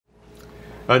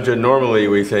Anjan, normally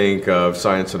we think of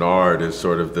science and art as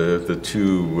sort of the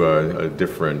two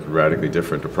radically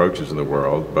different approaches in the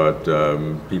world, but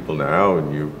people now,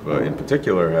 and you in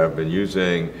particular, have been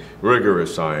using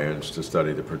rigorous science to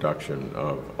study the production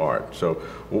of art. So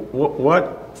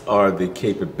what are the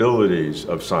capabilities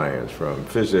of science, from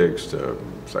physics to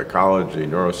psychology,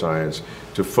 neuroscience,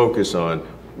 to focus on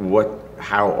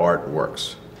how art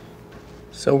works?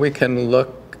 So we can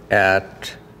look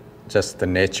at just the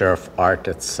nature of art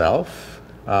itself.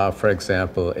 For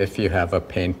example, if you have a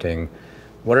painting,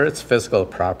 what are its physical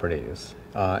properties?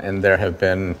 And there have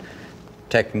been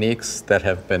techniques that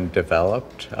have been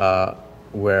developed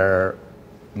where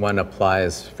one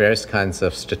applies various kinds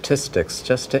of statistics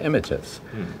just to images.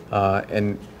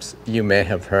 And you may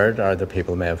have heard, or other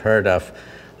people may have heard of,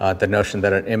 the notion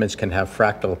that an image can have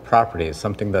fractal properties,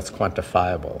 something that's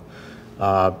quantifiable.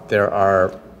 There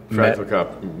are fractal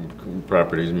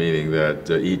properties, meaning that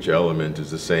each element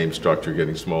is the same structure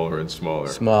getting smaller and smaller.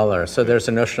 Smaller. So there's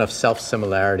a notion of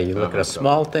self-similarity. You look at a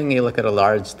small thing, you look at a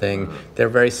large thing. They're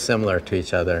very similar to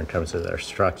each other in terms of their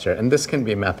structure. And this can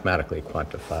be mathematically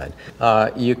quantified.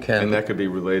 And that could be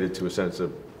related to a sense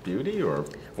of beauty or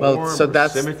form or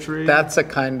symmetry? That's a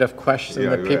kind of question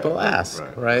that people ask,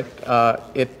 right?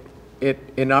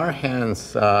 In our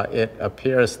hands, it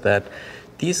appears that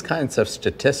these kinds of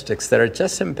statistics that are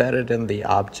just embedded in the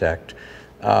object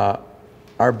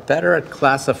are better at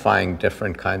classifying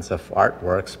different kinds of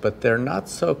artworks, but they're not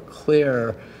so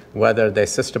clear whether they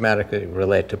systematically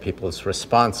relate to people's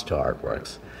response to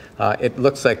artworks. It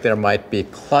looks like there might be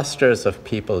clusters of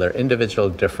people, there are individual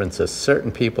differences.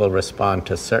 Certain people respond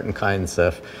to certain kinds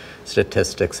of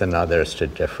statistics and others to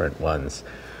different ones.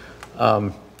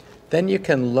 Then you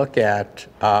can look at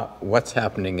what's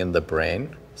happening in the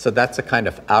brain. So that's a kind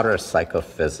of outer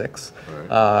psychophysics.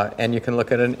 And you can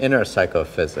look at an inner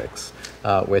psychophysics,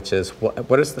 which is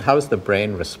how is the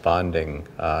brain responding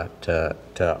to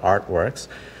artworks.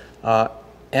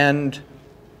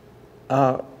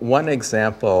 One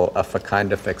example of a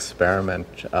kind of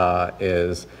experiment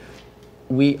is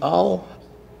we all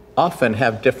often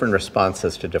have different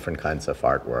responses to different kinds of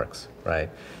artworks, right?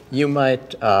 You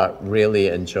might really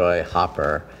enjoy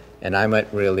Hopper, and I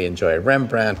might really enjoy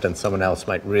Rembrandt, and someone else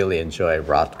might really enjoy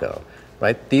Rothko,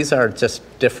 right? These are just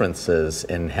differences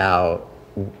in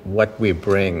what we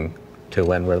bring to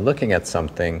when we're looking at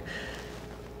something.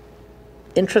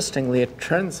 Interestingly, it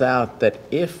turns out that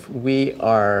if we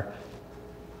are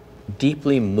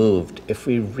deeply moved, if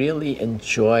we really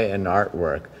enjoy an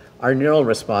artwork, our neural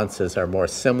responses are more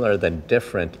similar than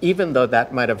different, even though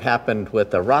that might have happened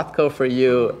with a Rothko for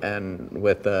you and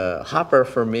with a Hopper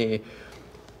for me.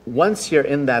 Once you're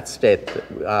in that state,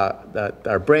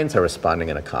 our brains are responding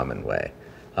in a common way,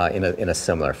 in a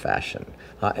similar fashion.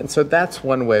 And so that's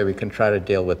one way we can try to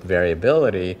deal with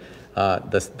variability.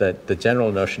 The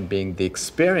general notion being the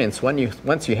experience,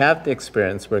 once you have the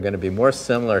experience, we're going to be more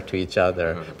similar to each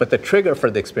other, but the trigger for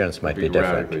the experience might be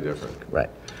different. Radically different. Right.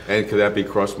 And could that be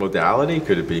cross-modality?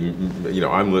 Could it be,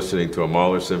 I'm listening to a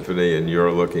Mahler symphony and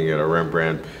you're looking at a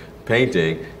Rembrandt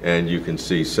painting, and you can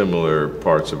see similar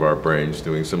parts of our brains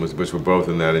doing similar, which we're both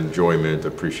in that enjoyment,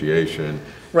 appreciation.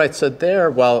 Right, so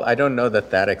well, I don't know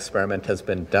that experiment has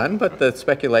been done, but the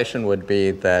speculation would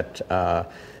be that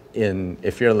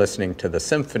if you're listening to the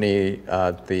symphony,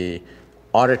 the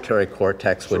auditory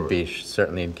cortex would be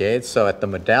certainly engaged. So at the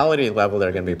modality level, there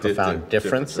are going to be profound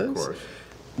differences.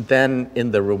 Then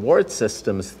in the reward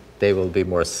systems, they will be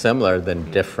more similar than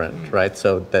different, right?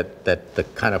 So that the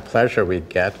kind of pleasure we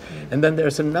get. And then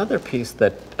there's another piece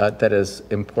that is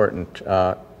important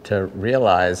to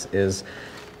realize is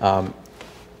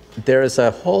there is a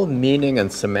whole meaning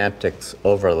and semantics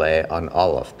overlay on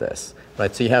all of this,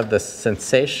 right? So you have the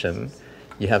sensation,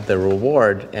 you have the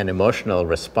reward and emotional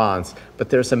response,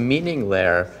 but there's a meaning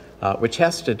layer which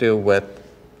has to do with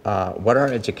what our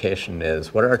education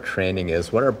is, what our training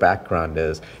is, what our background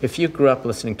is. If you grew up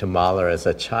listening to Mahler as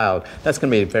a child, that's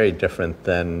going to be very different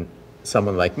than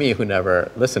someone like me who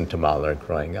never listened to Mahler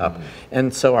growing up.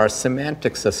 And so our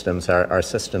semantic systems, our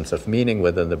systems of meaning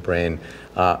within the brain,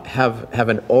 have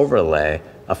an overlay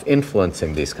of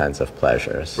influencing these kinds of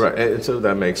pleasures. Right, and so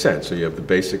that makes sense. So you have the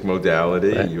basic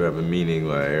modality, you have a meaning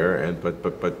layer,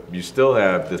 but you still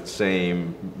have the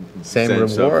same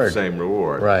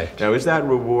reward. Right. Now, is that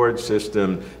reward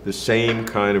system the same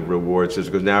kind of reward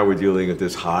system? Because now we're dealing with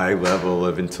this high level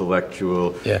of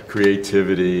intellectual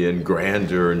creativity and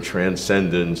grandeur and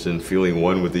transcendence and feeling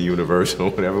one with the universe or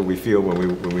whatever we feel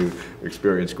when we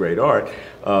experience great art.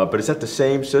 But is that the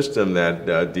same system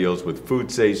that deals with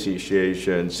food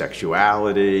satiation,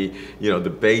 sexuality, the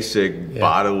basic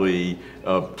bodily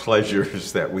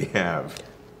pleasures that we have?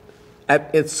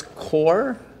 At its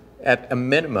core, at a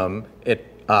minimum,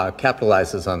 it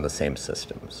capitalizes on the same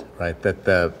systems, right? That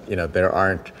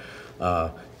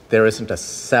there isn't a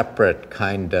separate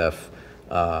kind of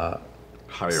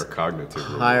higher cognitive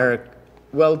reward.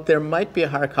 Well, there might be a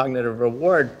higher cognitive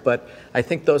reward, but I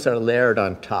think those are layered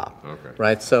on top,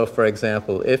 right? So, for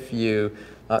example, if you,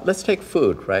 let's take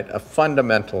food, right? A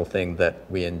fundamental thing that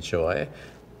we enjoy,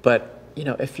 but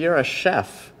if you're a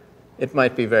chef, it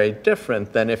might be very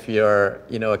different than if you're,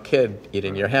 a kid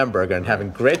eating your hamburger and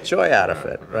having great joy out of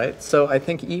it, right? So I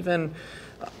think even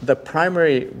the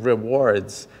primary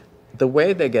rewards, the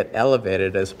way they get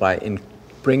elevated is by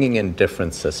bringing in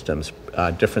different systems,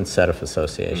 different set of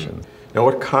associations. Now,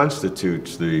 what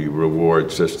constitutes the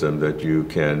reward system that you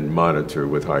can monitor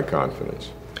with high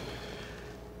confidence?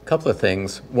 A couple of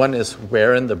things. One is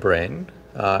where in the brain.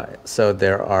 So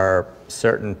there are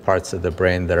certain parts of the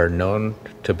brain that are known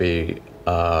to be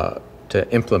to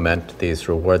implement these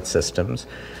reward systems.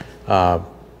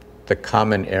 The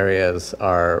common areas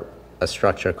are a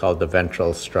structure called the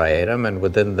ventral striatum, and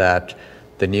within that,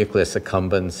 the nucleus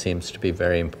accumbens seems to be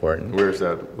very important. Where is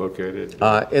that located?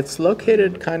 It's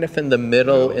located kind of in the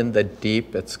middle, in the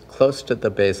deep. It's close to the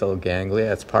basal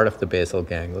ganglia. It's part of the basal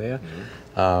ganglia.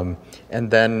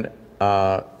 And then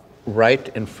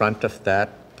right in front of that,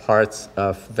 parts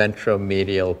of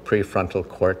ventromedial prefrontal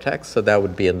cortex. So that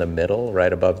would be in the middle,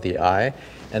 right above the eye.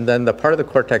 And then the part of the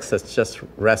cortex that just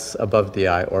rests above the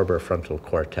eye, orbifrontal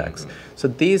cortex. So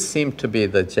these seem to be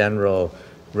the general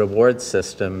reward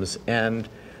systems. And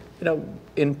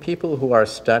in people who are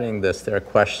studying this, there are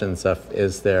questions of,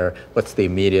 what's the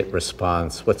immediate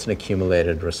response? What's an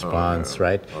accumulated response,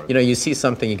 right? You see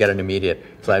something, you get an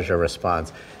immediate pleasure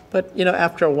response. But,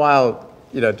 after a while,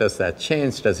 does that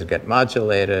change? Does it get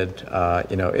modulated?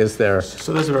 Is there...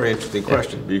 So that's a very interesting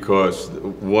question, because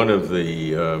one of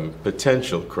the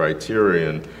potential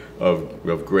criterion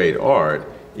of great art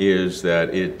is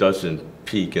that it doesn't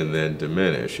peak and then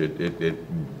diminish.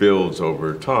 It builds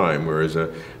over time, whereas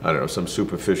some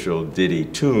superficial ditty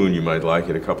tune, you might like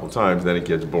it a couple times, then it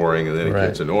gets boring and then it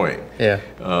gets annoying. Yeah.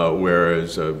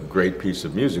 Whereas a great piece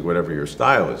of music, whatever your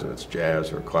style is, if it's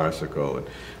jazz or classical,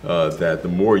 that the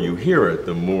more you hear it,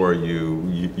 the more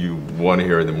you want to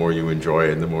hear it, the more you enjoy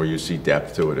it, and the more you see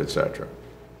depth to it, etc.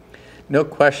 No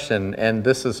question, and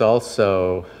this is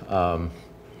also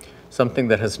something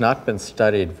that has not been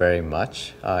studied very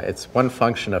much. It's one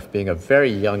function of being a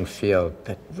very young field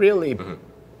that really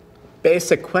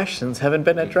basic questions haven't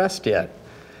been addressed yet.